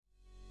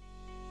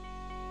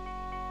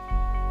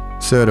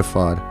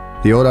Certified,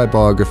 the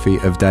autobiography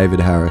of David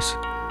Harris.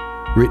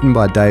 Written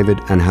by David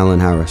and Helen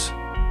Harris.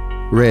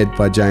 Read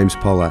by James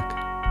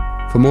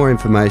Pollack. For more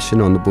information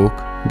on the book,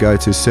 go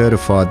to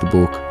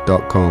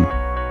certifiedthebook.com.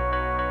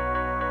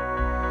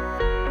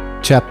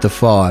 Chapter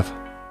 5.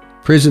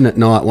 Prison at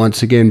night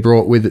once again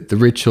brought with it the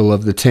ritual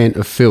of the tent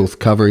of filth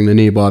covering the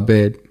nearby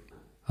bed.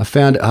 I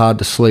found it hard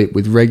to sleep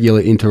with regular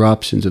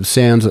interruptions of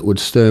sounds that would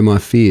stir my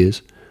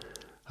fears.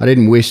 I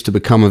didn't wish to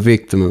become a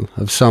victim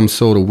of some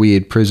sort of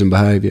weird prison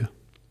behaviour.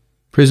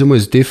 Prison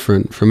was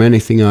different from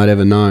anything I'd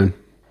ever known.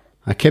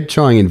 I kept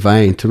trying in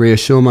vain to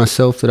reassure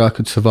myself that I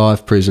could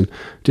survive prison,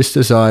 just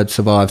as I had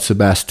survived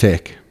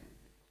Sebastec.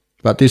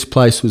 But this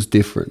place was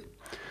different,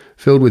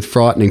 filled with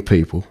frightening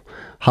people,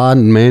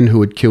 hardened men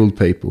who had killed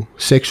people,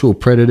 sexual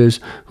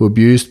predators who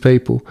abused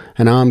people,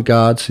 and armed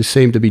guards who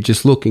seemed to be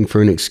just looking for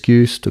an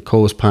excuse to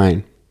cause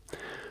pain.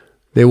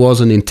 There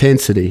was an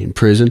intensity in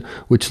prison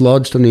which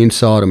lodged on the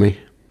inside of me.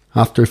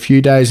 After a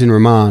few days in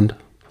remand,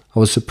 I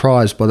was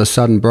surprised by the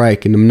sudden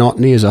break in the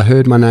monotony as I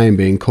heard my name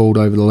being called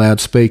over the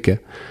loudspeaker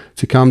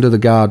to come to the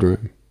guard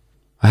room.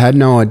 I had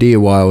no idea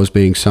why I was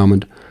being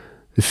summoned.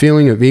 The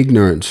feeling of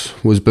ignorance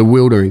was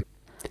bewildering.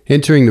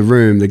 Entering the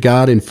room, the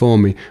guard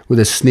informed me with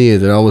a sneer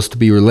that I was to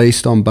be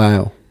released on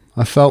bail.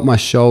 I felt my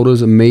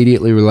shoulders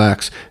immediately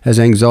relax as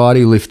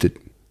anxiety lifted.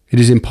 It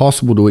is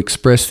impossible to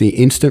express the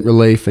instant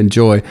relief and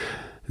joy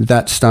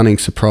that stunning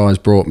surprise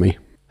brought me.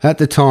 At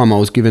the time, I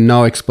was given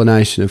no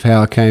explanation of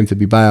how I came to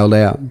be bailed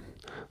out.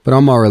 But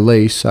on my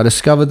release, I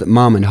discovered that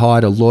Mum had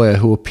hired a lawyer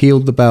who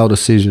appealed the bail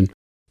decision.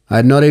 I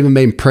had not even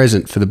been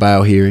present for the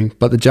bail hearing,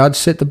 but the judge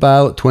set the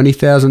bail at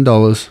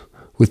 $20,000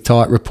 with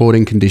tight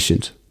reporting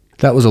conditions.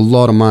 That was a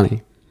lot of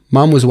money.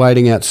 Mum was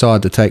waiting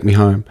outside to take me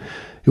home.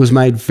 It was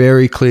made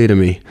very clear to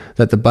me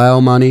that the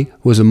bail money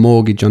was a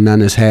mortgage on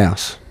Nana's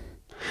house.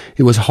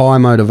 It was high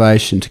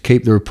motivation to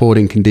keep the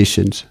reporting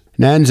conditions.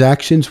 Nan's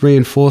actions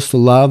reinforced the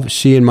love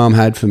she and Mum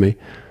had for me.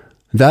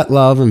 That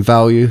love and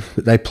value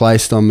that they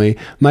placed on me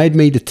made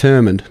me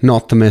determined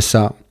not to mess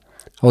up.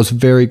 I was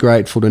very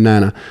grateful to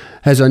Nana,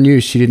 as I knew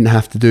she didn't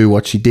have to do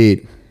what she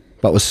did,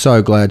 but was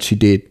so glad she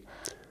did.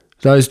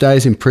 Those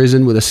days in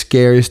prison were the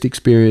scariest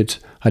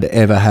experience I'd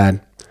ever had.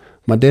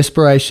 My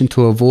desperation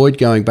to avoid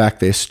going back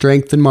there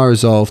strengthened my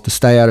resolve to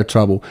stay out of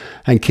trouble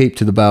and keep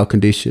to the bail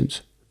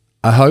conditions.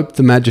 I hoped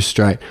the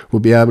magistrate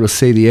would be able to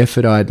see the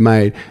effort I had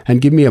made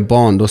and give me a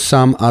bond or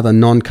some other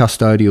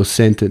non-custodial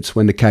sentence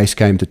when the case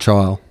came to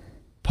trial.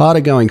 Part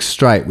of going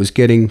straight was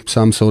getting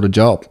some sort of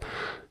job,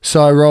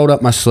 so I rolled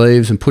up my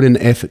sleeves and put in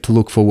the effort to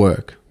look for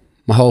work.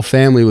 My whole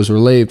family was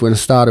relieved when I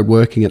started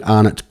working at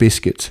Arnott's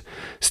Biscuits,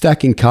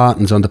 stacking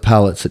cartons onto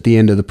pallets at the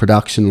end of the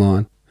production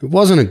line. It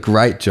wasn't a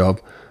great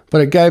job,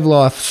 but it gave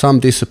life some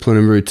discipline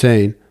and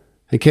routine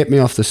and kept me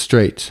off the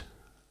streets.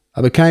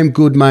 I became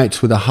good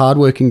mates with a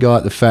hard-working guy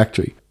at the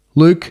factory.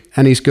 Luke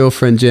and his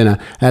girlfriend Jenna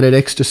added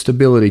extra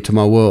stability to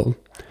my world.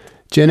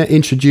 Jenna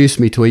introduced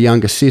me to a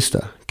younger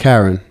sister,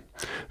 Karen,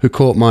 who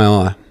caught my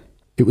eye.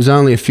 It was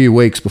only a few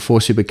weeks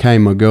before she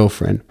became my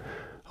girlfriend.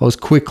 I was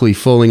quickly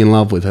falling in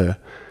love with her.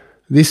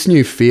 This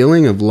new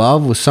feeling of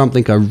love was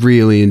something I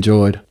really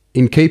enjoyed.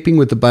 In keeping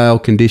with the bail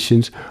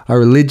conditions, I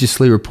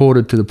religiously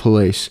reported to the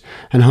police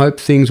and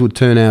hoped things would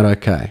turn out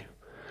okay.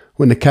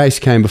 When the case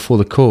came before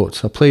the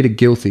courts, I pleaded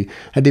guilty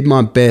and did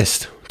my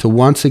best to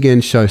once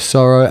again show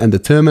sorrow and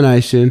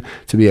determination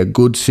to be a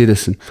good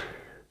citizen.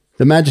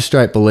 The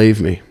magistrate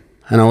believed me,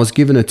 and I was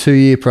given a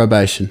 2-year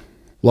probation.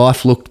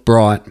 Life looked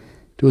bright.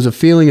 There was a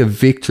feeling of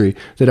victory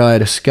that I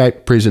had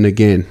escaped prison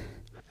again.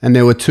 And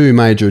there were 2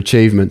 major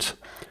achievements.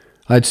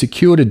 I had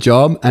secured a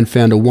job and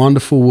found a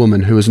wonderful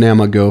woman who was now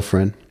my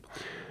girlfriend.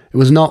 It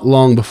was not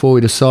long before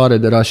we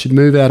decided that I should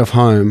move out of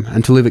home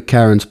and to live at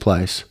Karen's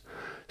place.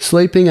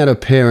 Sleeping at her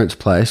parents'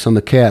 place on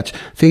the couch,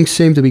 things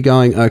seemed to be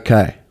going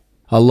okay.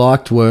 I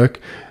liked work,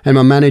 and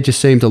my manager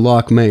seemed to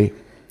like me.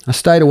 I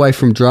stayed away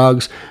from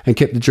drugs and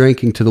kept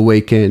drinking to the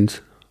weekends.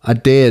 I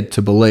dared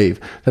to believe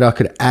that I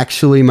could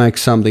actually make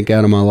something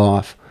out of my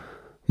life.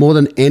 More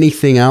than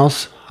anything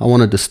else, I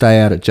wanted to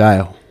stay out of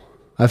jail.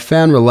 I've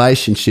found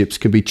relationships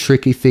can be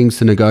tricky things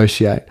to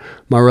negotiate.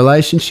 My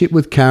relationship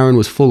with Karen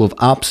was full of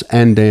ups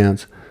and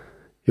downs.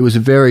 It was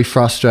very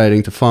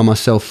frustrating to find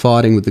myself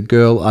fighting with the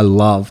girl I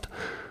loved.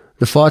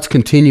 The fights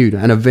continued,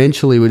 and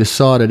eventually we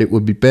decided it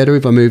would be better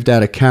if I moved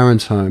out of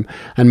Karen's home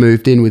and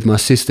moved in with my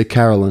sister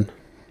Carolyn.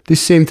 This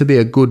seemed to be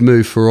a good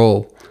move for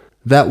all.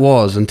 That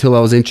was until I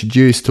was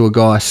introduced to a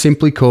guy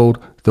simply called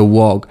the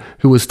Wog,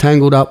 who was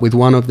tangled up with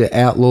one of the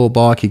outlaw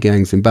bikie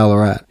gangs in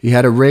Ballarat. He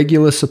had a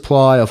regular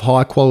supply of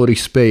high-quality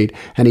speed,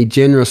 and he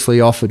generously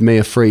offered me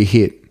a free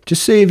hit.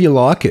 "Just see if you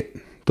like it,"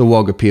 the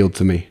Wog appealed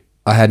to me.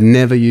 I had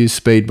never used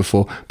speed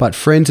before, but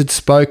friends had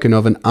spoken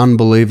of an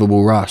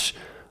unbelievable rush.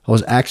 I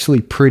was actually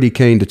pretty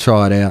keen to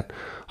try it out.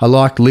 I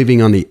liked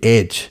living on the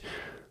edge.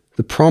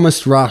 The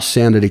promised rush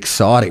sounded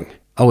exciting.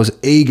 I was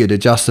eager to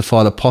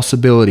justify the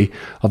possibility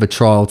of a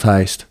trial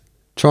taste,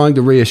 trying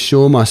to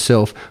reassure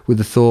myself with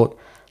the thought,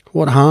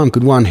 what harm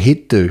could one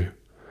hit do?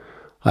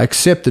 I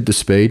accepted the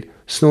speed.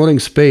 Snorting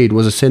speed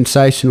was a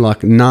sensation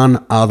like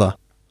none other.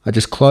 I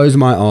just closed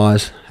my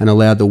eyes and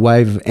allowed the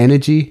wave of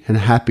energy and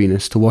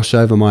happiness to wash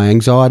over my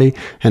anxiety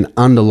and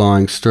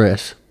underlying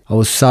stress. I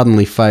was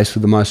suddenly faced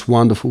with the most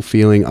wonderful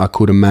feeling I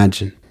could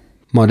imagine.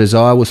 My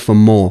desire was for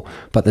more,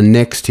 but the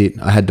next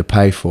hit I had to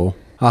pay for.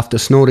 After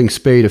snorting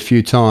speed a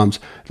few times,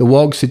 the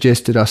WOG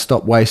suggested I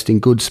stop wasting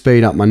good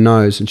speed up my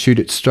nose and shoot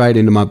it straight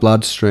into my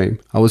bloodstream.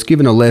 I was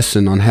given a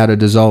lesson on how to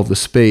dissolve the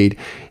speed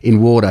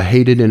in water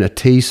heated in a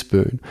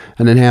teaspoon,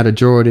 and then how to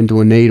draw it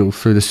into a needle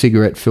through the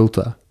cigarette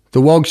filter.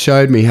 The WOG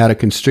showed me how to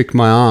constrict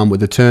my arm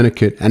with a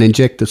tourniquet and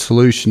inject the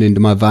solution into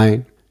my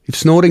vein. If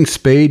snorting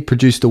speed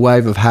produced a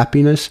wave of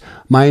happiness,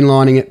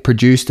 mainlining it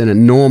produced an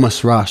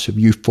enormous rush of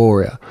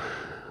euphoria.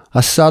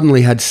 I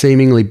suddenly had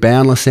seemingly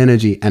boundless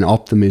energy and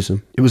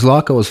optimism. It was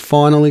like I was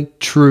finally,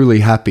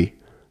 truly happy,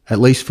 at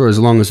least for as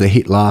long as the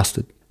hit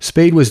lasted.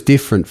 Speed was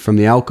different from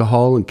the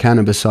alcohol and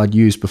cannabis I'd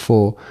used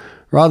before.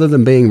 Rather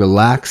than being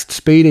relaxed,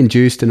 speed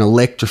induced an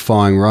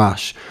electrifying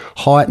rush,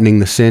 heightening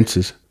the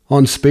senses.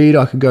 On speed,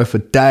 I could go for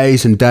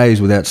days and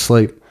days without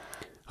sleep.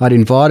 I'd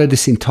invited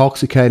this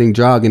intoxicating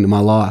drug into my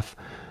life,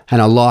 and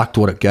I liked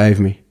what it gave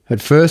me. At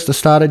first, I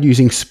started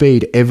using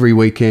speed every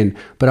weekend,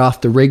 but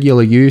after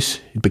regular use,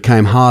 it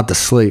became hard to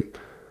sleep,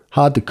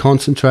 hard to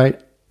concentrate,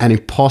 and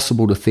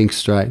impossible to think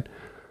straight.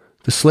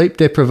 The sleep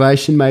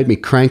deprivation made me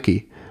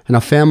cranky, and I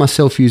found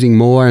myself using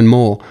more and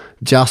more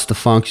just to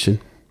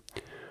function.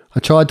 I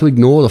tried to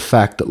ignore the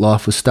fact that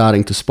life was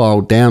starting to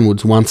spiral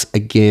downwards once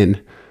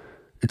again.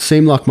 It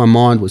seemed like my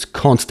mind was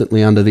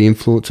constantly under the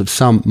influence of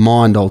some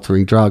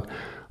mind-altering drug.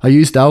 I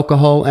used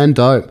alcohol and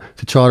dope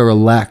to try to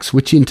relax,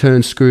 which in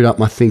turn screwed up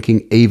my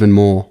thinking even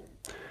more.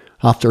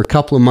 After a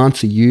couple of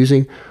months of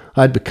using,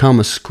 I had become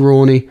a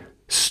scrawny,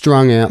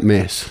 strung-out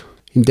mess.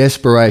 In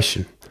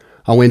desperation,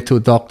 I went to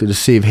a doctor to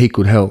see if he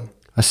could help.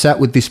 I sat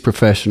with this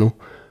professional,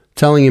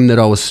 telling him that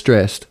I was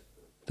stressed.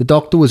 The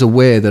doctor was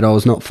aware that I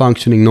was not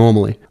functioning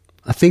normally.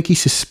 I think he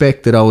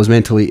suspected I was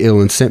mentally ill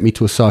and sent me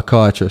to a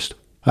psychiatrist.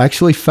 I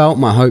actually felt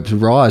my hopes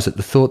rise at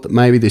the thought that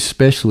maybe this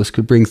specialist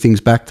could bring things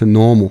back to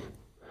normal.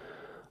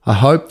 I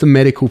hoped the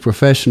medical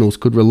professionals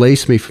could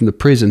release me from the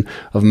prison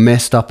of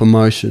messed up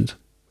emotions.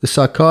 The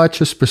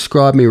psychiatrist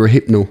prescribed me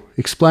Rohypnol,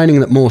 explaining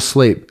that more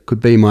sleep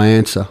could be my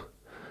answer.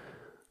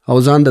 I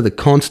was under the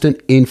constant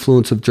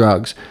influence of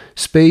drugs,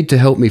 speed to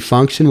help me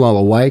function while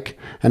awake,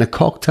 and a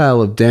cocktail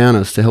of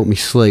downers to help me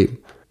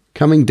sleep.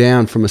 Coming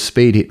down from a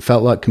speed hit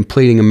felt like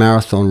completing a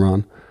marathon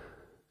run.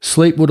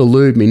 Sleep would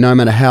elude me no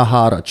matter how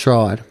hard I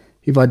tried.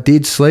 If I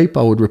did sleep,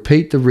 I would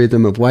repeat the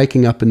rhythm of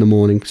waking up in the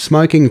morning,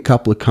 smoking a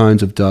couple of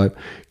cones of dope,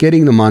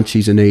 getting the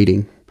munchies and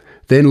eating,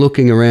 then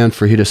looking around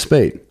for a hit of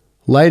speed.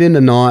 Late in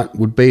the night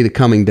would be the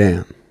coming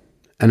down,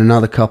 and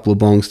another couple of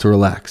bongs to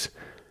relax.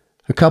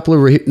 A couple of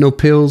Rohypnol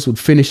pills would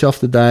finish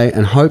off the day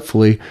and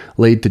hopefully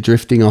lead to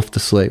drifting off to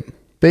sleep.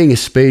 Being a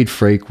speed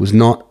freak was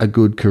not a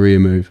good career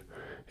move.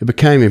 It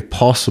became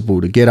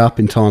impossible to get up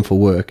in time for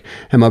work,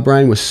 and my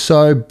brain was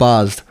so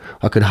buzzed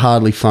I could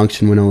hardly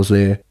function when I was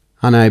there.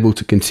 Unable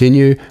to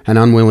continue and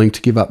unwilling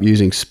to give up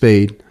using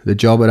speed, the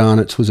job at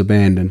Arnott's was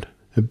abandoned.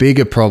 A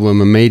bigger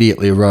problem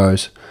immediately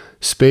arose.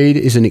 Speed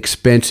is an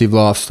expensive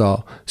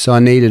lifestyle, so I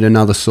needed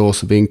another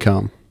source of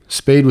income.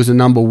 Speed was the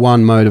number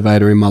one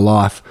motivator in my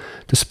life.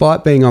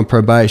 Despite being on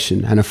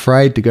probation and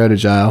afraid to go to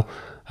jail,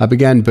 I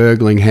began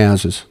burgling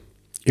houses.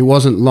 It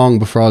wasn't long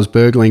before I was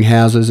burgling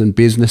houses and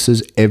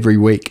businesses every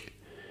week.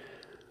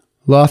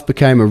 Life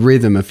became a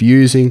rhythm of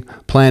using,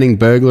 planning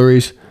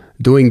burglaries,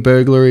 doing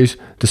burglaries,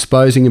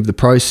 disposing of the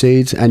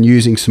proceeds, and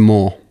using some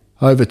more.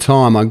 Over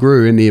time, I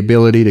grew in the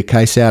ability to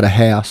case out a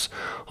house,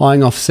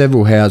 eyeing off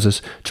several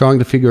houses, trying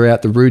to figure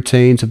out the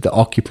routines of the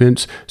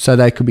occupants so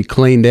they could be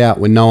cleaned out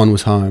when no one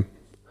was home.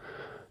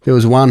 There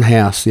was one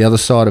house the other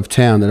side of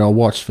town that I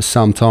watched for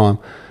some time.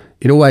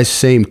 It always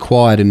seemed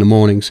quiet in the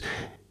mornings.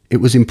 It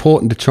was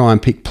important to try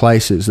and pick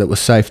places that were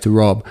safe to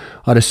rob.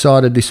 I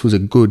decided this was a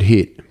good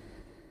hit.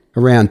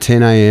 Around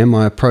 10 a.m,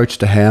 I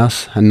approached the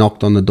house and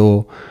knocked on the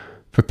door,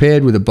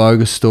 prepared with a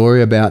bogus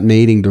story about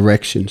needing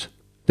directions.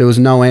 There was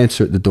no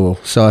answer at the door,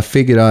 so I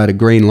figured I had a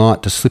green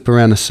light to slip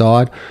around the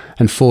side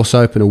and force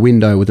open a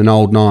window with an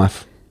old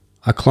knife.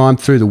 I climbed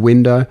through the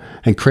window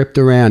and crept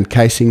around,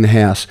 casing the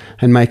house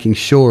and making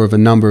sure of a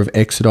number of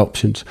exit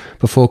options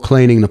before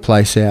cleaning the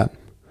place out.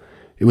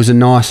 It was a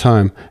nice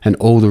home and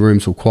all the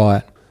rooms were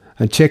quiet.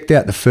 I checked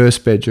out the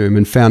first bedroom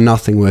and found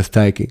nothing worth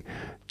taking.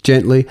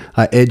 Gently,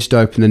 I edged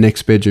open the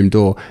next bedroom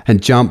door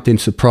and jumped in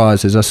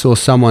surprise as I saw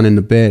someone in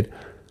the bed.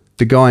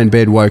 The guy in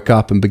bed woke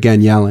up and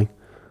began yelling.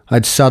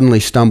 I'd suddenly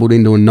stumbled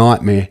into a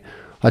nightmare.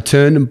 I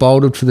turned and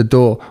bolted for the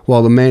door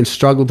while the man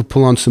struggled to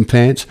pull on some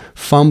pants.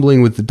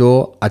 Fumbling with the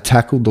door, I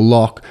tackled the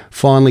lock,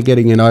 finally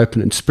getting it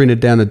open and sprinted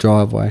down the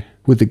driveway.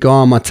 With the guy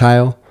on my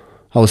tail,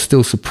 I was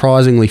still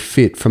surprisingly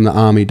fit from the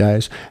army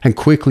days and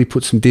quickly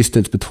put some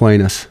distance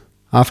between us.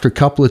 After a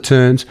couple of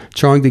turns,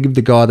 trying to give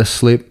the guy the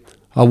slip,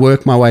 I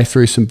worked my way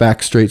through some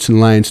back streets and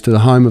lanes to the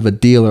home of a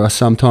dealer I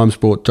sometimes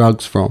bought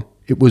drugs from.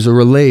 It was a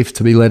relief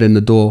to be let in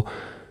the door.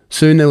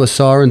 Soon there were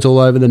sirens all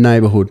over the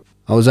neighbourhood.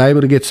 I was able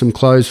to get some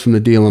clothes from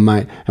the dealer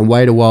mate and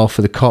wait a while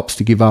for the cops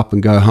to give up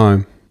and go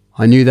home.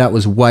 I knew that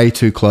was way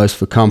too close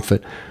for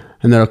comfort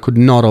and that I could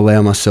not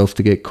allow myself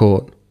to get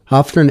caught.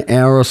 After an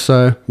hour or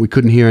so, we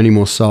couldn't hear any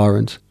more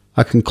sirens.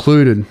 I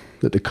concluded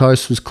that the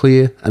coast was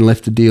clear and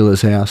left the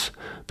dealer's house,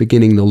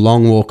 beginning the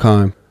long walk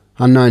home.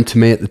 Unknown to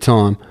me at the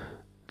time,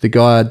 the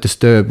guy I'd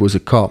disturbed was a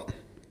cop,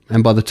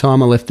 and by the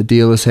time I left the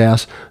dealer's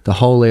house, the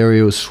whole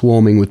area was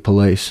swarming with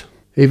police.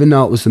 Even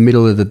though it was the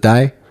middle of the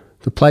day,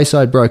 the place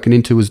I'd broken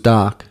into was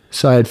dark,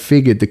 so I had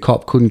figured the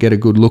cop couldn't get a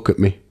good look at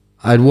me.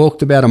 I had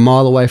walked about a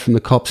mile away from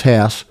the cop's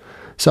house,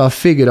 so I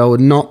figured I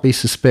would not be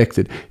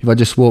suspected if I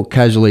just walked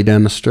casually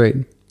down the street.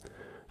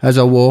 As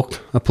I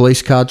walked, a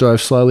police car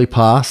drove slowly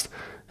past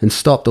and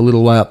stopped a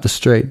little way up the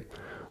street.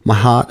 My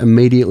heart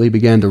immediately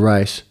began to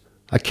race.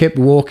 I kept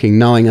walking,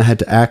 knowing I had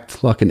to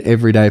act like an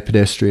everyday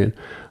pedestrian,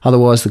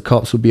 otherwise the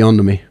cops would be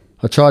onto me.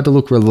 I tried to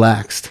look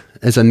relaxed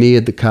as I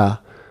neared the car,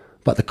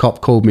 but the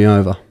cop called me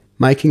over.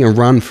 Making a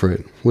run for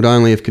it would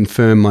only have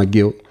confirmed my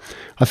guilt.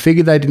 I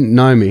figured they didn't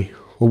know me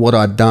or what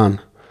I'd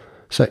done,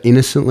 so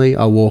innocently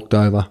I walked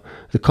over.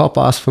 The cop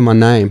asked for my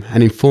name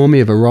and informed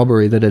me of a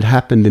robbery that had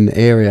happened in the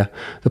area.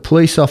 The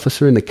police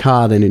officer in the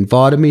car then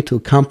invited me to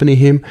accompany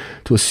him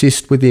to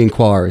assist with the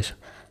inquiries.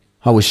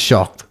 I was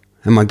shocked,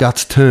 and my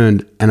guts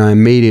turned, and I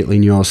immediately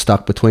knew I was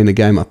stuck between the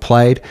game I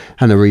played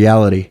and the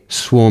reality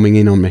swarming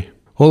in on me.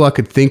 All I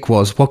could think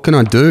was, what can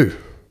I do?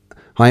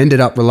 I ended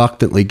up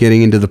reluctantly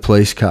getting into the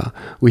police car.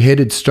 We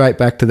headed straight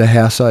back to the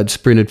house I had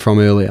sprinted from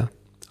earlier.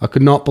 I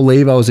could not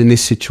believe I was in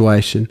this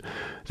situation.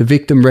 The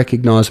victim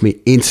recognised me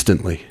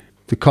instantly.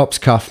 The cops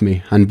cuffed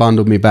me and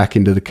bundled me back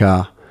into the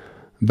car.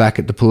 Back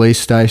at the police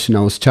station,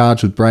 I was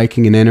charged with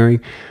breaking and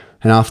entering,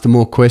 and after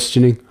more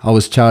questioning, I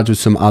was charged with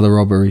some other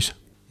robberies.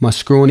 My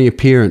scrawny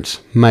appearance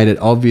made it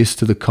obvious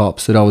to the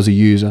cops that I was a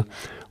user.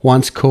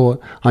 Once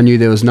caught, I knew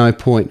there was no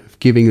point of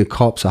giving the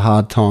cops a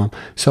hard time,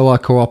 so I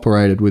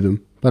cooperated with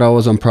them, but I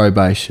was on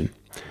probation,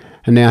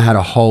 and now had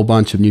a whole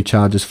bunch of new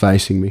charges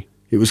facing me.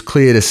 It was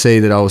clear to see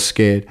that I was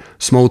scared.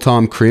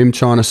 Small-time crim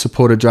trying to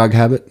support a drug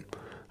habit.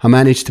 I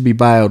managed to be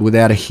bailed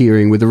without a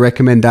hearing with a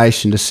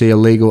recommendation to see a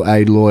legal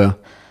aid lawyer.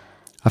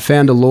 I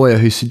found a lawyer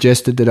who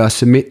suggested that I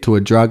submit to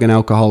a drug and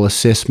alcohol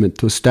assessment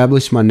to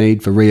establish my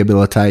need for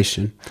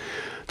rehabilitation.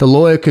 The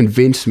lawyer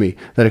convinced me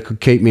that it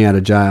could keep me out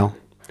of jail.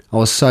 I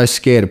was so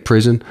scared of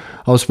prison,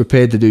 I was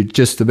prepared to do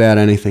just about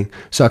anything,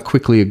 so I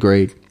quickly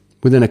agreed.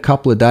 Within a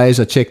couple of days,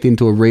 I checked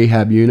into a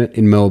rehab unit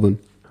in Melbourne.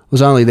 I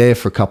was only there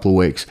for a couple of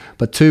weeks,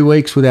 but 2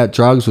 weeks without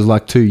drugs was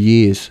like 2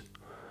 years.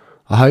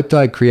 I hoped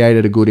I had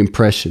created a good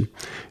impression.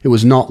 It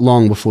was not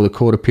long before the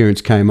court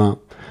appearance came up.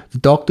 The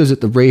doctors at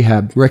the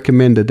rehab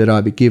recommended that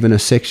I be given a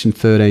Section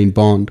 13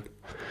 bond.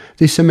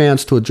 This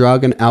amounts to a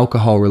drug and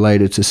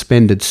alcohol-related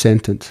suspended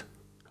sentence.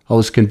 I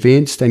was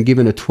convinced and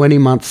given a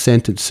 20-month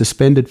sentence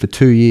suspended for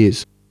 2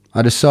 years.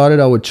 I decided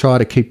I would try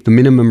to keep the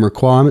minimum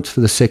requirements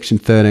for the Section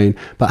 13,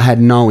 but had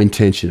no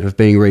intention of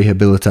being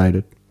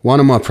rehabilitated. One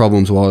of my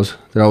problems was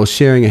that I was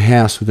sharing a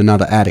house with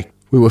another addict.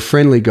 We were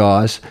friendly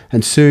guys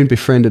and soon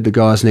befriended the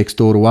guys next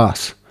door to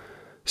us,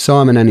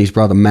 Simon and his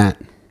brother Matt.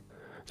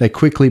 They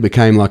quickly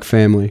became like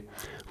family,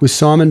 with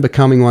Simon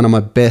becoming one of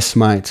my best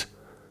mates.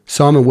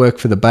 Simon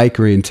worked for the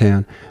bakery in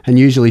town and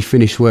usually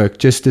finished work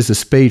just as the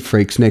speed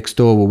freaks next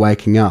door were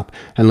waking up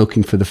and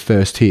looking for the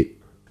first hit.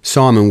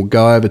 Simon would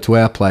go over to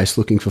our place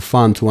looking for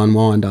fun to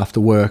unwind after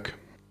work.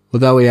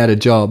 Although he had a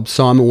job,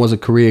 Simon was a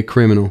career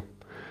criminal,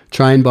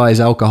 trained by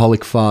his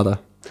alcoholic father.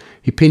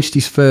 He pinched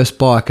his first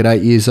bike at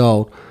 8 years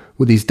old,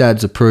 with his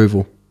dad's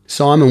approval.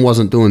 Simon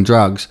wasn't doing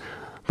drugs,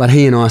 but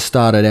he and I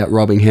started out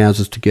robbing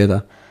houses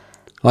together.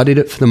 I did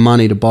it for the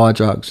money to buy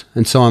drugs,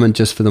 and Simon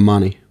just for the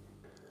money.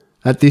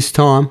 At this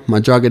time, my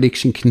drug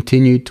addiction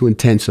continued to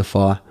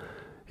intensify.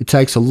 It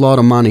takes a lot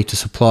of money to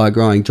supply a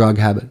growing drug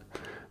habit.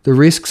 The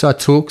risks I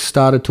took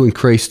started to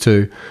increase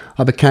too.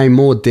 I became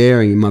more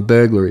daring in my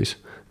burglaries,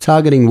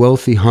 targeting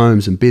wealthy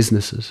homes and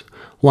businesses.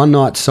 One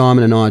night,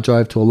 Simon and I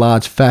drove to a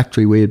large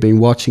factory we had been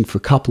watching for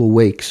a couple of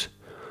weeks.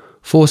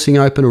 Forcing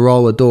open a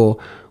roller door,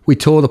 we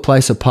tore the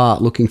place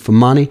apart looking for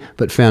money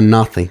but found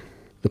nothing.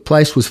 The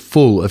place was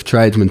full of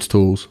tradesmen's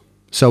tools,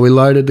 so we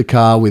loaded the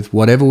car with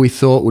whatever we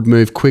thought would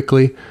move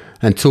quickly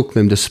and took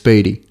them to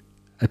Speedy,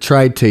 a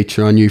trade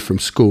teacher I knew from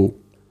school.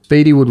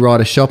 Speedy would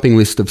write a shopping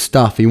list of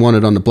stuff he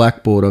wanted on the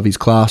blackboard of his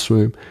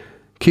classroom.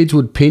 Kids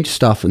would pinch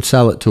stuff and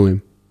sell it to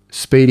him.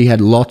 Speedy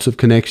had lots of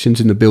connections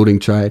in the building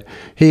trade.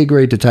 He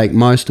agreed to take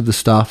most of the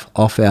stuff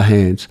off our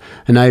hands,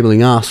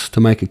 enabling us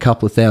to make a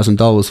couple of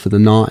 $1,000s for the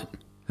night.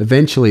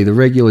 Eventually, the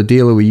regular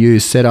dealer we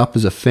used set up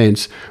as a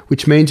fence,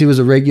 which means he was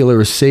a regular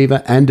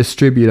receiver and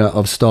distributor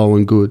of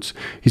stolen goods.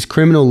 His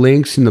criminal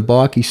links in the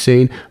bikie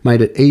scene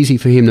made it easy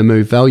for him to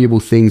move valuable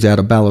things out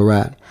of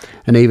Ballarat,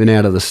 and even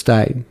out of the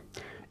state.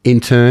 In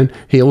turn,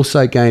 he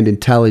also gained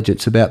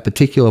intelligence about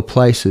particular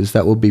places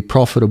that would be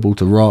profitable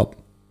to rob.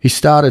 He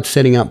started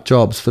setting up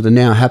jobs for the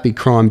now happy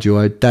crime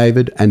duo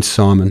David and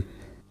Simon.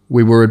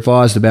 We were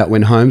advised about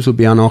when homes would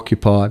be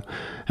unoccupied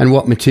and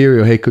what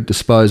material he could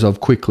dispose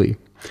of quickly.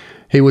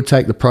 He would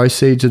take the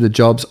proceeds of the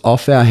jobs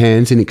off our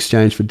hands in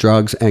exchange for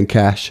drugs and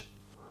cash.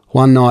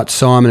 One night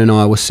Simon and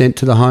I were sent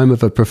to the home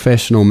of a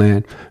professional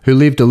man who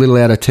lived a little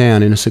out of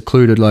town in a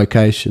secluded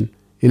location.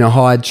 In a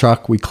hired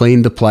truck we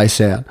cleaned the place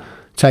out,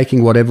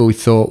 taking whatever we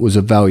thought was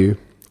of value.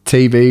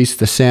 TVs,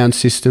 the sound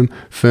system,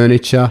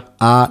 furniture,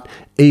 art,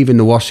 even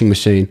the washing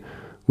machine.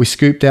 We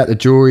scooped out the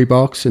jewellery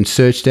box and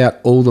searched out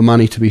all the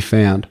money to be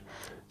found.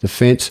 The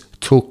fence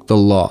took the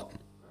lot.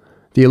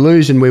 The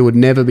illusion we would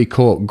never be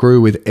caught grew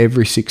with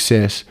every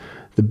success.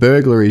 The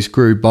burglaries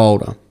grew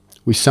bolder.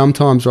 We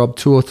sometimes robbed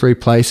 2 or 3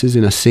 places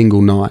in a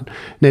single night,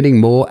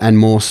 netting more and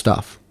more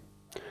stuff.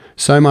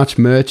 So much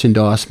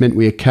merchandise meant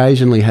we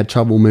occasionally had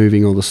trouble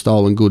moving all the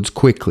stolen goods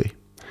quickly.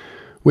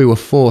 We were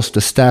forced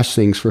to stash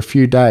things for a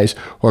few days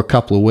or a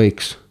couple of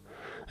weeks,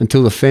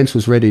 until the fence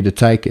was ready to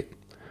take it.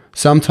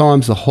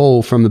 Sometimes the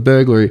haul from the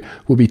burglary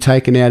would be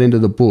taken out into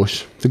the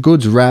bush, the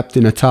goods wrapped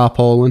in a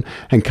tarpaulin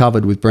and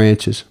covered with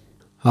branches.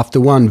 After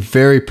one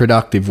very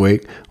productive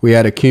week, we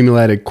had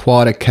accumulated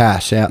quite a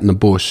cache out in the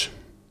bush.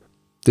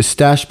 The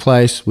stash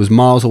place was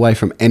miles away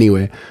from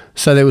anywhere,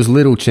 so there was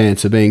little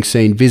chance of being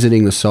seen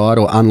visiting the site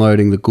or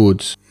unloading the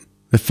goods.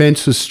 The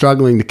fence was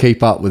struggling to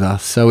keep up with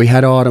us, so we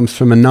had items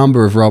from a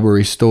number of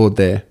robberies stored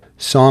there.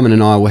 Simon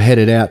and I were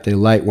headed out there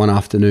late one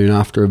afternoon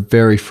after a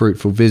very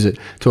fruitful visit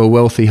to a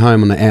wealthy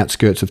home on the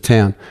outskirts of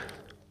town.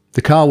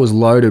 The car was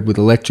loaded with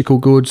electrical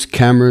goods,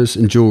 cameras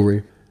and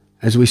jewellery.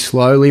 As we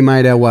slowly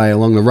made our way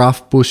along the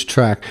rough bush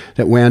track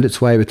that wound its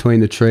way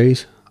between the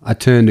trees, I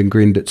turned and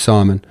grinned at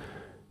Simon.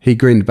 He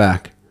grinned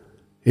back.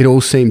 It all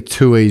seemed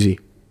too easy.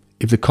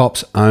 If the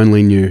cops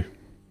only knew.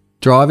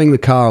 Driving the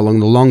car along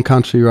the long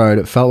country road,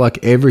 it felt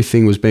like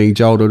everything was being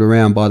jolted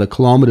around by the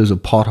kilometres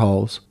of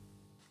potholes.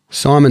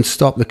 Simon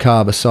stopped the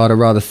car beside a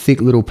rather thick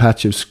little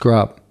patch of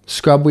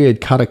scrub we had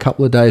cut a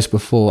couple of days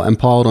before and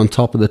piled on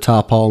top of the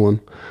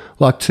tarpaulin.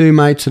 Like 2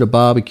 mates at a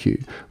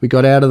barbecue, we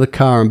got out of the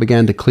car and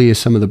began to clear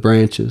some of the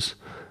branches.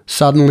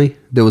 Suddenly,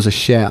 there was a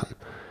shout.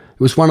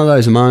 It was one of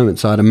those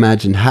moments I'd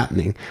imagined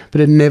happening, but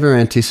had never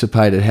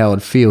anticipated how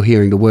I'd feel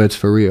hearing the words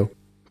for real.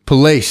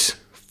 "Police!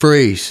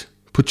 Freeze!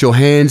 Put your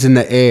hands in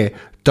the air!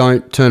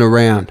 Don't turn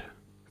around!"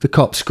 The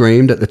cop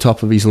screamed at the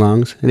top of his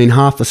lungs, and in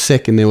half a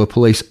second there were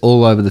police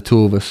all over the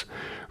 2 of us,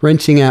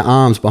 wrenching our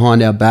arms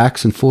behind our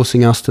backs and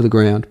forcing us to the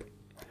ground.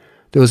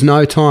 There was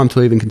no time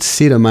to even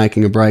consider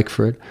making a break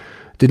for it.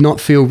 It did not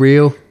feel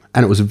real,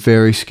 and it was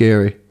very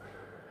scary.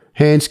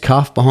 Hands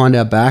cuffed behind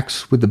our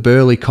backs, with the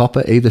burly cop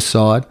at either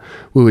side,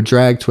 we were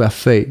dragged to our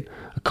feet.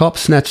 A cop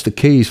snatched the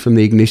keys from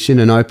the ignition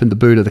and opened the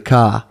boot of the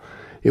car.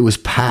 It was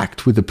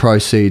packed with the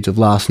proceeds of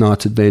last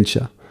night's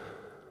adventure.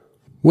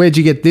 "Where'd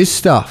you get this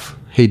stuff?"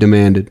 he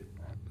demanded.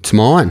 "It's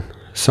mine,"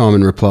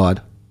 Simon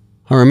replied.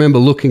 I remember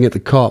looking at the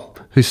cop,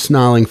 whose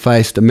snarling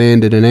face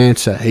demanded an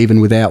answer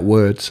even without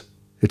words.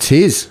 "It's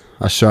his,"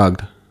 I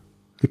shrugged.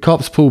 The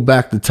cops pulled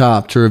back the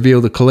tarp to reveal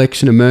the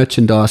collection of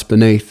merchandise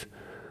beneath.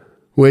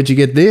 "Where'd you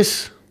get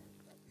this?"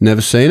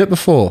 "Never seen it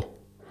before."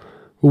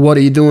 "Well, what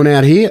are you doing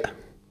out here?"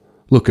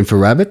 "Looking for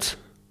rabbits."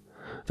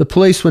 The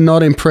police were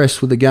not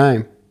impressed with the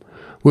game.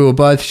 We were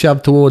both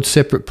shoved towards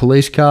separate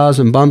police cars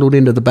and bundled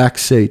into the back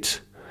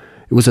seats.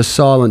 It was a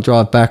silent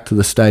drive back to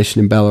the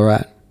station in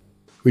Ballarat.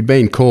 We'd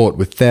been caught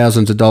with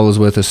thousands of dollars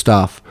worth of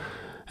stuff,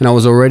 and I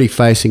was already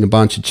facing a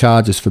bunch of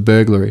charges for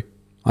burglary.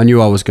 I knew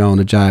I was going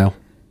to jail.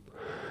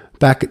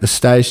 Back at the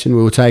station,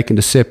 we were taken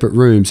to separate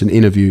rooms and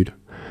interviewed.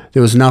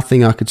 There was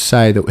nothing I could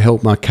say that would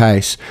help my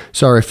case,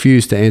 so I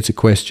refused to answer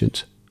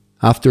questions.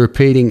 After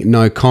repeating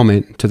no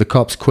comment to the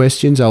cops'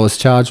 questions, I was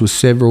charged with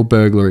several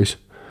burglaries.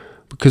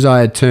 Because I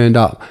had turned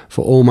up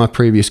for all my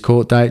previous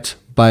court dates,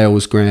 bail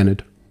was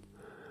granted.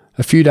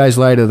 A few days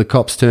later, the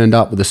cops turned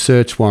up with a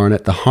search warrant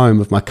at the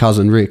home of my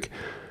cousin Rick.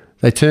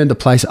 They turned the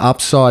place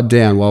upside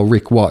down while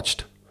Rick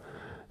watched.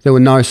 There were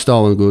no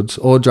stolen goods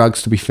or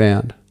drugs to be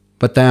found,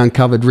 but they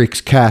uncovered Rick's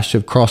cache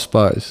of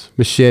crossbows,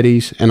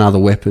 machetes and other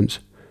weapons.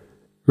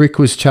 Rick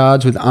was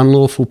charged with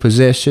unlawful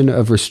possession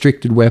of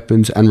restricted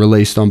weapons and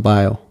released on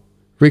bail.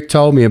 Rick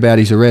told me about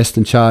his arrest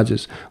and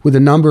charges. With a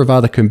number of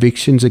other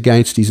convictions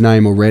against his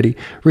name already,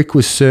 Rick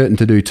was certain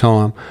to do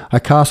time. I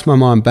cast my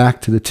mind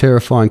back to the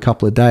terrifying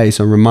couple of days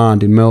on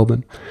remand in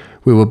Melbourne.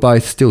 We were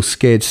both still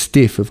scared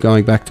stiff of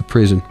going back to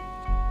prison.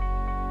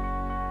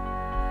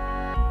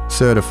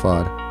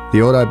 Certified,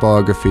 the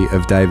autobiography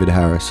of David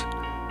Harris.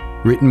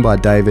 Written by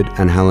David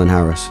and Helen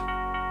Harris.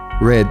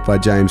 Read by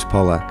James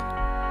Pollack.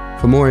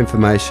 For more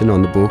information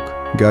on the book,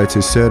 go to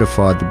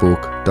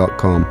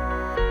certifiedthebook.com.